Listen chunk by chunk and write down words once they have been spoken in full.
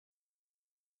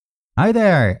Hi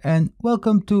there, and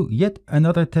welcome to yet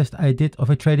another test I did of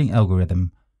a trading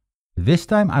algorithm. This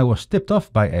time I was tipped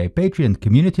off by a Patreon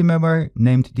community member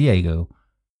named Diego.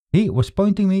 He was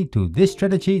pointing me to this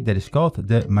strategy that is called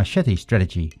the Machete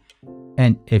strategy.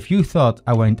 And if you thought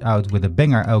I went out with a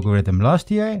banger algorithm last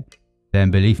year,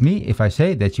 then believe me if I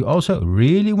say that you also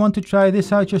really want to try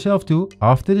this out yourself too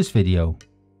after this video.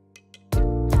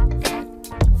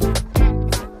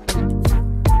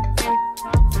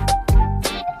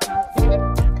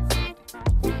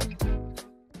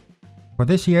 For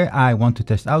this year I want to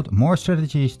test out more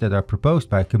strategies that are proposed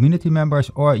by community members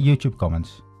or YouTube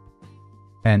comments.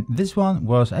 And this one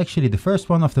was actually the first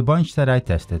one of the bunch that I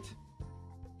tested.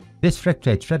 This frag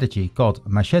trade strategy called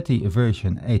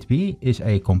MacheteV8b is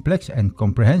a complex and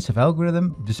comprehensive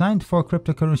algorithm designed for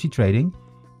cryptocurrency trading.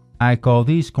 I call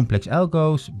these complex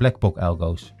algos Blackbox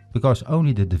Algos, because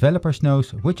only the developers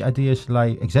knows which ideas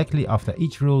lie exactly after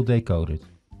each rule they coded.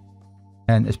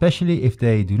 And especially if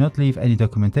they do not leave any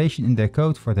documentation in their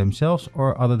code for themselves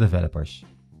or other developers.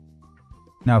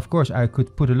 Now of course I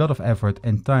could put a lot of effort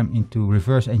and time into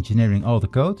reverse engineering all the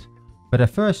code, but I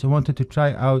first wanted to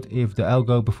try out if the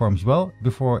algo performs well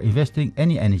before investing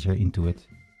any energy into it.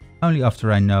 Only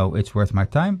after I know it's worth my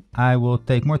time, I will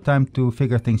take more time to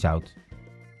figure things out.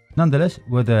 Nonetheless,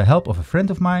 with the help of a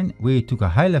friend of mine, we took a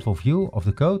high-level view of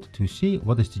the code to see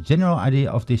what is the general idea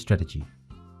of this strategy.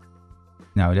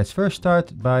 Now let's first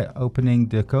start by opening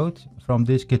the code from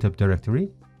this GitHub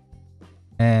directory.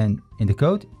 And in the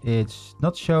code it's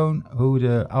not shown who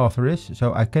the author is,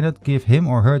 so I cannot give him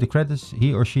or her the credits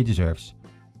he or she deserves.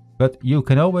 But you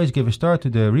can always give a star to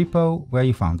the repo where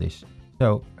you found this.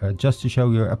 So just to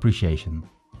show your appreciation.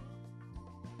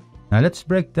 Now let's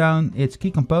break down its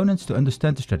key components to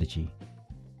understand the strategy.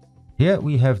 Here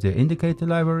we have the indicator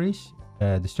libraries.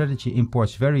 The strategy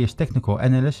imports various technical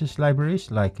analysis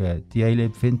libraries like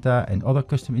TALib, Vinta and other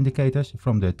custom indicators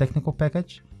from the technical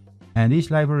package. And these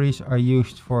libraries are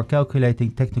used for calculating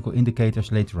technical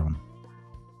indicators later on.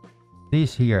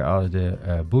 These here are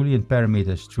the Boolean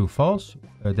parameters true-false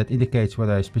that indicates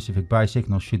whether a specific buy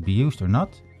signal should be used or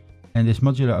not. And this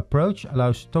modular approach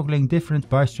allows toggling different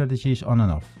buy strategies on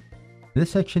and off. This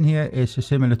section here is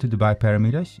similar to the buy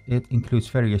parameters. It includes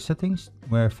various settings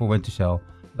for when to sell,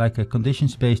 like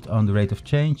conditions based on the rate of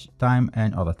change, time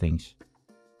and other things.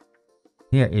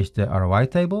 Here is the ROI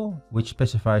table, which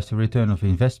specifies the return of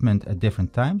investment at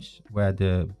different times, where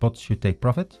the bot should take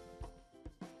profit.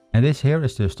 And this here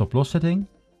is the stop loss setting,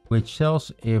 which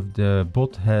sells if the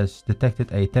bot has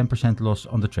detected a 10% loss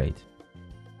on the trade.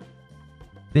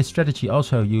 This strategy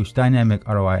also uses dynamic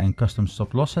ROI and custom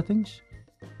stop loss settings.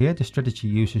 Here the strategy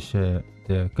uses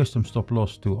the custom stop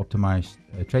loss to optimize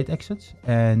trade exits,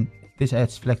 and this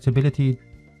adds flexibility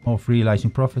of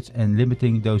realizing profits and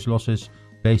limiting those losses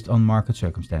based on market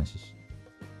circumstances.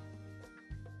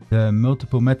 The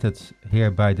multiple methods here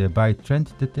by the buy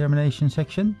trend determination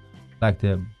section, like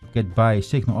the get buy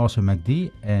signal also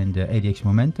MACD and the ADX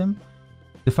momentum,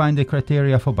 define the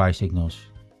criteria for buy signals.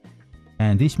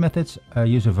 And these methods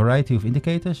use a variety of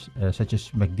indicators such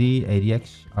as MACD,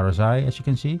 ADX, RSI as you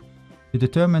can see, to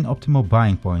determine optimal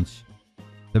buying points.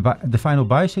 The final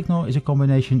buy signal is a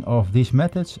combination of these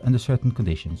methods under certain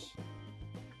conditions.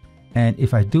 And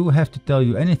if I do have to tell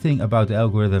you anything about the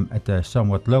algorithm at a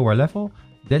somewhat lower level,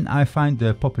 then I find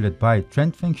the populate buy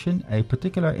trend function a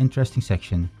particular interesting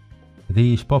section.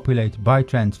 These populate buy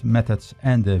trend methods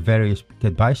and the various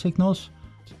get buy signals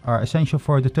are essential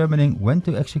for determining when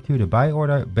to execute a buy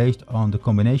order based on the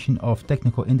combination of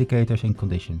technical indicators and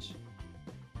conditions.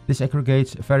 This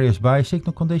aggregates various buy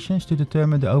signal conditions to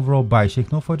determine the overall buy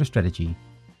signal for the strategy.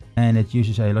 And it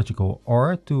uses a logical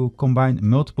OR to combine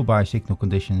multiple buy signal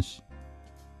conditions.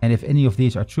 And if any of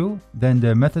these are true, then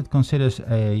the method considers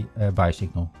a buy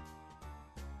signal.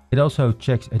 It also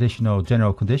checks additional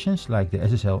general conditions like the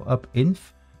SSL up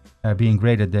inf being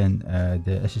greater than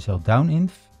the SSL down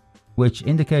inf, which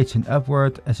indicates an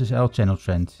upward SSL channel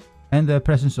trend, and the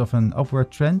presence of an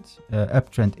upward trend,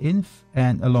 uptrend inf,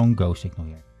 and a long go signal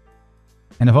here.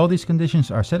 And if all these conditions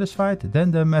are satisfied,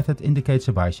 then the method indicates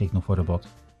a buy signal for the bot.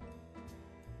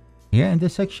 Here in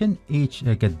this section, each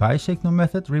get buy signal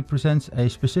method represents a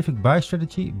specific buy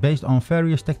strategy based on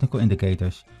various technical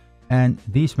indicators. And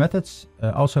these methods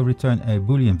also return a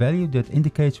Boolean value that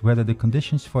indicates whether the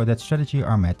conditions for that strategy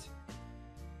are met.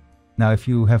 Now if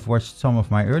you have watched some of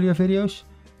my earlier videos,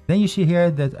 then you see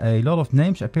here that a lot of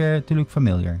names appear to look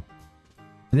familiar.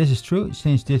 This is true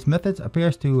since this method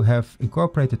appears to have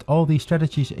incorporated all these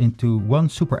strategies into one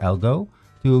super algo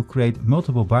to create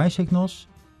multiple buy signals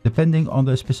depending on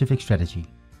the specific strategy.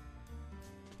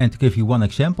 And to give you one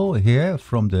example here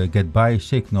from the get buy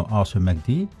signal also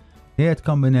MACD, Here it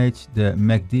combines the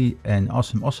MacheteV and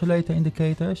Awesome oscillator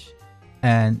indicators,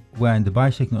 and when the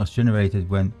bi-signal is generated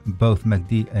when both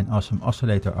MacheteV and Awesome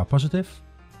oscillator are positive,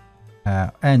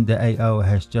 and the AO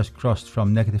has just crossed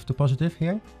from negative to positive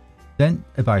here, then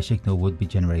a bi-signal would be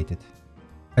generated.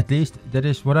 At least that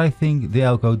is what I think the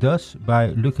algo does by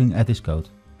looking at this code.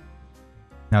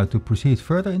 Now to proceed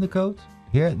further in the code,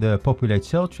 here the populate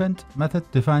cell trend method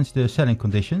defines the selling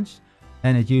conditions,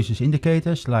 and it uses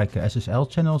indicators like SSL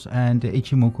channels and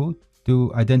Ichimoku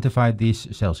to identify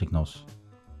these cell signals.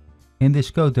 In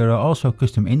this code there are also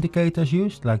custom indicators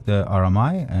used like the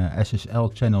RMI,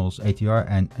 SSL channels ATR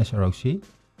and SROC,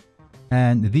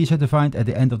 and these are defined at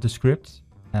the end of the script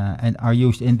and are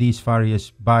used in these various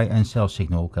buy and sell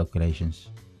signal calculations.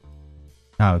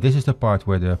 Now this is the part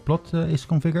where the plot is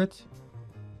configured,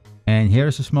 and here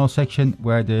is a small section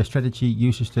where the strategy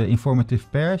uses the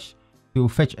informative pairs to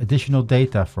fetch additional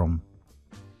data from.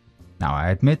 Now I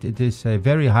admit it is a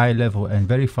very high level and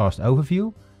very fast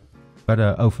overview, but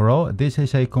overall this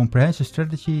is a comprehensive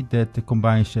strategy that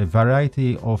combines a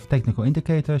variety of technical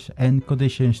indicators and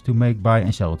conditions to make buy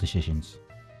and sell decisions.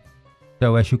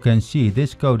 So as you can see,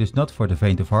 this code is not for the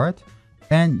faint of heart,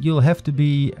 and you'll have to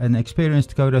be an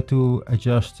experienced coder to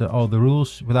adjust all the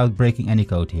rules without breaking any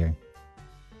code here.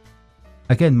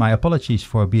 Again, my apologies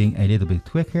for being a little bit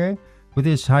quick here with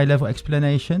this high level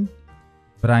explanation,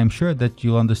 but I am sure that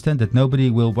you'll understand that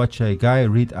nobody will watch a guy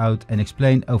read out and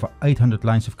explain over 800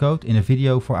 lines of code in a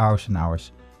video for hours and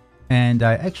hours. And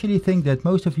I actually think that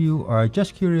most of you are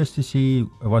just curious to see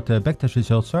what the backtest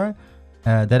results are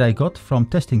that I got from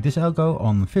testing this algo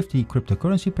on 50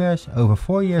 cryptocurrency pairs over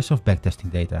 4 years of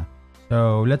backtesting data.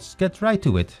 So let's get right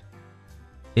to it.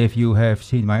 If you have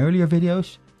seen my earlier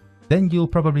videos, then you'll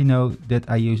probably know that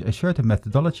I use a certain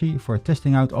methodology for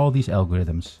testing out all these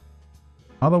algorithms.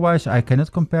 Otherwise I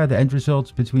cannot compare the end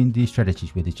results between these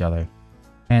strategies with each other.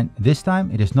 And this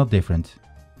time it is not different.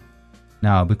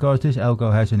 Now, because this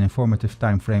algo has an informative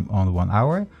time frame on 1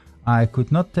 hour, I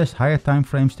could not test higher time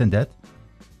frames than that,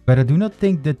 but I do not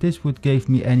think that this would give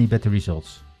me any better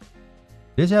results.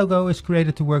 This algo is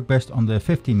created to work best on the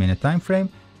 15-minute time frame,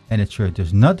 and it sure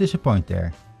does not disappoint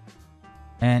there.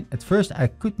 And at first I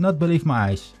could not believe my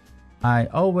eyes. I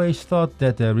always thought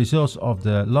that the results of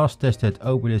the last tested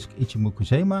obelisk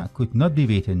Ichimoku could not be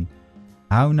beaten.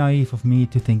 How naive of me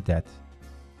to think that.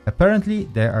 Apparently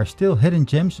there are still hidden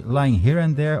gems lying here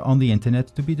and there on the internet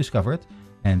to be discovered,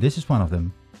 and this is one of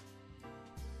them.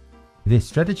 This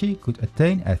strategy could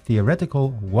attain a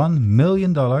theoretical $1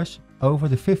 million over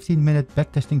the 15-minute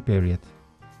backtesting period,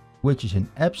 which is an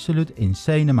absolute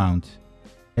insane amount.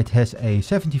 It has a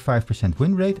 75%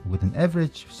 win rate with an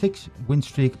average 6 win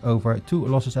streak over 2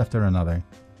 losses after another.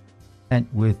 And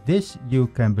with this you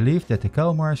can believe that the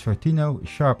Kalmar, Sortino,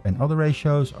 Sharp and other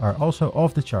ratios are also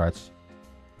off the charts.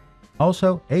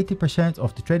 Also 80%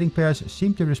 of the trading pairs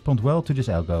seem to respond well to this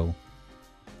algo.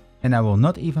 And I will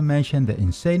not even mention the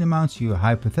insane amounts you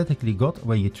hypothetically got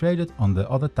when you traded on the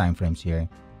other timeframes here.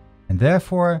 And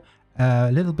therefore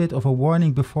a little bit of a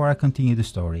warning before I continue the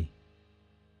story.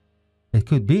 It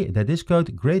could be that this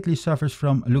code greatly suffers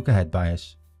from look-ahead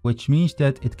bias, which means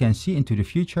that it can see into the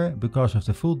future because of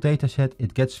the full dataset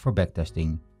it gets for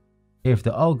backtesting. If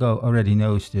the algo already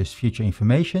knows this future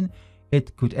information,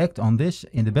 it could act on this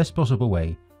in the best possible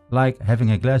way, like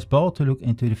having a glass ball to look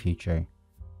into the future,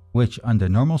 which under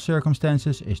normal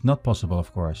circumstances is not possible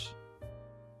of course.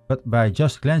 But by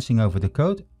just glancing over the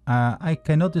code, I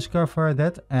cannot discover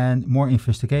that, and more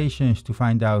investigations to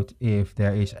find out if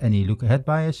there is any look-ahead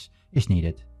bias is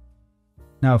needed.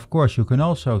 Now of course you can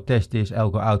also test this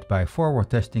algo out by forward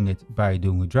testing it by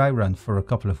doing a dry run for a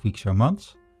couple of weeks or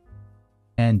months.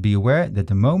 And be aware that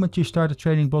the moment you start a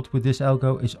trading bot with this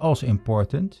algo is also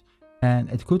important, and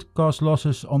it could cause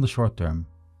losses on the short term.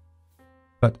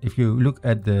 But if you look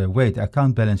at the way the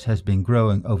account balance has been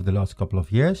growing over the last couple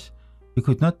of years, you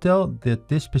could not tell that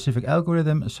this specific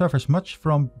algorithm suffers much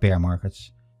from bear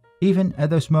markets. Even at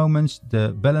those moments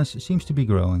the balance seems to be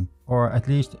growing, or at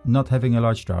least not having a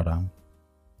large drawdown.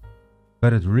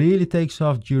 But it really takes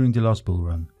off during the last bull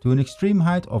run, to an extreme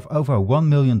height of over $1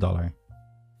 million.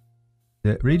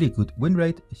 The really good win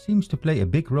rate seems to play a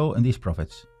big role in these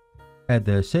profits. At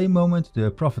the same moment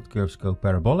the profit curves go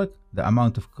parabolic, the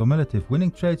amount of cumulative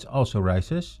winning trades also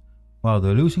rises, while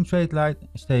the losing trade line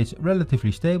stays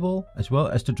relatively stable as well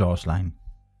as the draws line.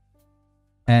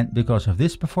 And because of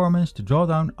this performance, the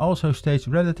drawdown also stays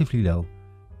relatively low.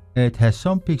 It has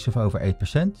some peaks of over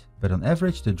 8%, but on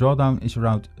average the drawdown is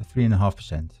around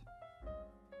 3.5%.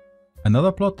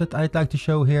 Another plot that I'd like to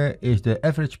show here is the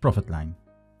average profit line.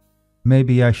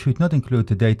 Maybe I should not include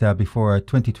the data before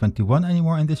 2021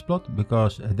 anymore in this plot,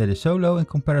 because that is so low in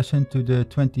comparison to the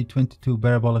 2022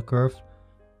 parabolic curve.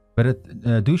 But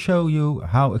it do show you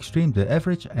how extreme the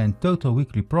average and total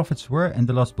weekly profits were in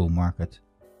the last bull market.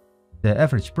 The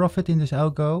average profit in this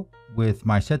algo, with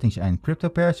my settings and crypto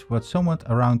pairs, was somewhat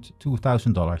around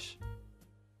 $2,000.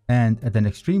 And at an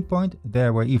extreme point,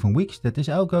 there were even weeks that this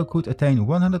algo could attain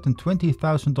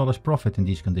 $120,000 profit in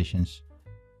these conditions.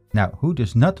 Now, who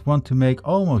does not want to make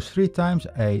almost 3 times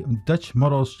a Dutch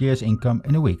model's year's income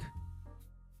in a week?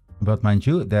 But mind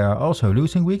you, there are also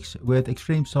losing weeks with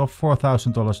extremes of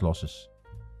 $4,000 losses.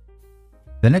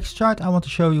 The next chart I want to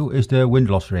show you is the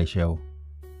win-loss ratio.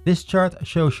 This chart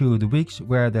shows you the weeks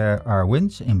where there are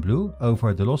wins in blue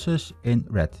over the losses in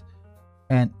red.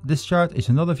 And this chart is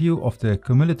another view of the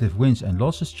cumulative wins and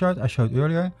losses chart I showed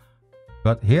earlier,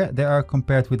 but here they are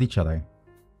compared with each other.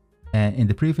 And in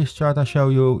the previous chart I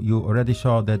showed you, you already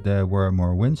saw that there were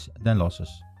more wins than losses.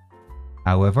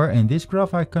 However, in this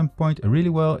graph I can point really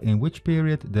well in which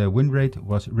period the win rate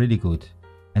was really good.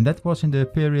 And that was in the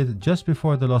period just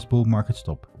before the last bull market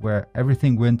stop, where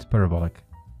everything went parabolic.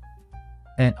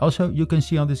 And also you can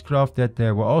see on this graph that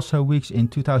there were also weeks in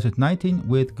 2019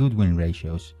 with good win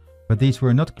ratios, but these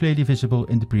were not clearly visible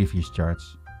in the previous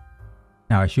charts.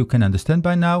 Now, as you can understand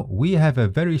by now, we have a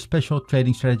very special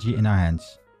trading strategy in our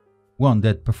hands. One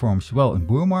that performs well in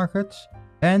bull markets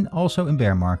and also in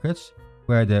bear markets,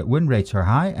 where the win rates are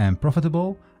high and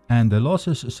profitable, and the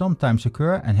losses sometimes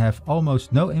occur and have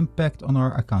almost no impact on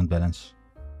our account balance.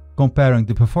 Comparing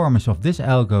the performance of this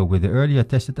algo with the earlier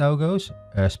tested algos,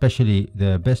 especially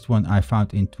the best one I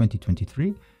found in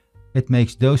 2023, it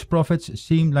makes those profits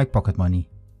seem like pocket money.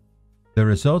 The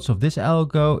results of this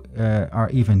algo are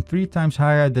even 3 times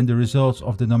higher than the results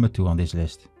of the number 2 on this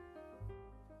list.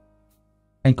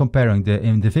 And comparing the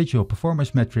individual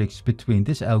performance metrics between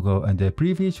this algo and the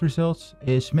previous results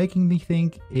is making me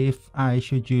think if I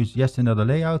should use just another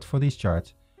layout for this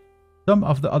chart. Some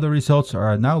of the other results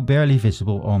are now barely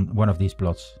visible on one of these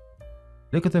plots.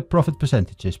 Look at the profit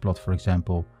percentages plot, for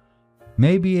example.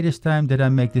 Maybe it is time that I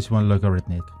make this one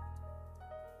logarithmic.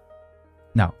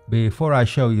 Now, before I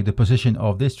show you the position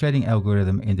of this trading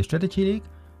algorithm in the strategy league,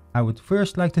 I would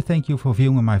first like to thank you for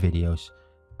viewing my videos.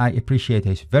 I appreciate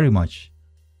this very much.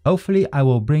 Hopefully I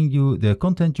will bring you the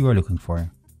content you are looking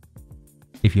for.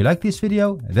 If you like this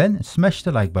video, then smash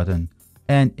the like button.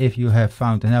 And if you have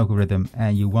found an algorithm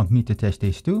and you want me to test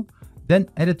this too, then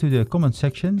add it to the comment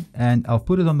section and I'll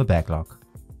put it on the backlog.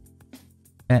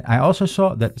 And I also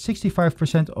saw that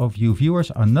 65% of you viewers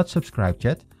are not subscribed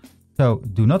yet, so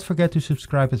do not forget to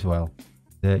subscribe as well.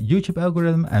 The YouTube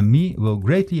algorithm and me will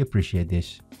greatly appreciate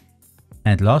this.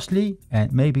 And lastly,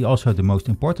 and maybe also the most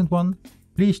important one,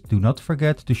 please do not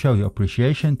forget to show your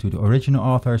appreciation to the original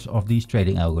authors of these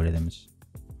trading algorithms.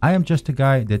 I am just a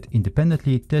guy that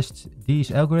independently tests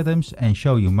these algorithms and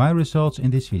show you my results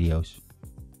in these videos.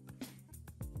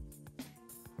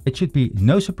 It should be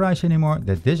no surprise anymore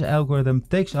that this algorithm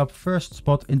takes up first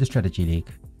spot in the strategy league.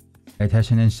 It has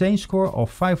an insane score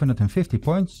of 550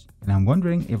 points and I'm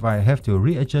wondering if I have to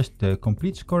readjust the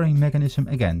complete scoring mechanism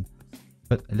again.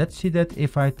 But let's see that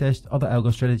if I test other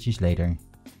algo strategies later.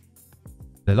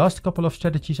 The last couple of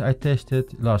strategies I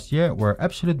tested last year were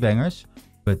absolute bangers,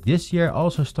 but this year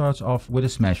also starts off with a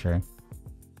smasher.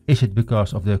 Is it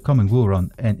because of the coming bull run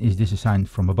and is this a sign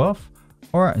from above?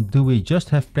 Or do we just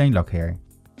have plain luck here?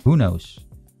 Who knows?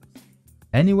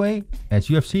 Anyway, as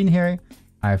you have seen here,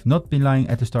 I have not been lying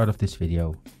at the start of this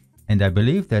video. And I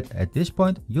believe that at this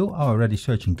point you are already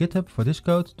searching GitHub for this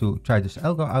code to try this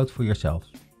algo out for yourself.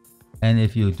 And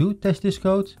if you do test this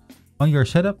code on your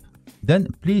setup, then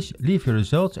please leave your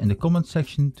results in the comment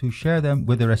section to share them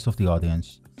with the rest of the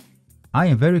audience. I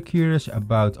am very curious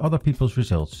about other people's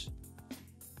results.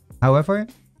 However,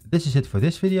 this is it for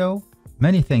this video.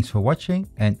 Many thanks for watching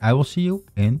and I will see you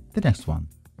in the next one.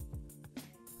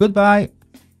 Goodbye!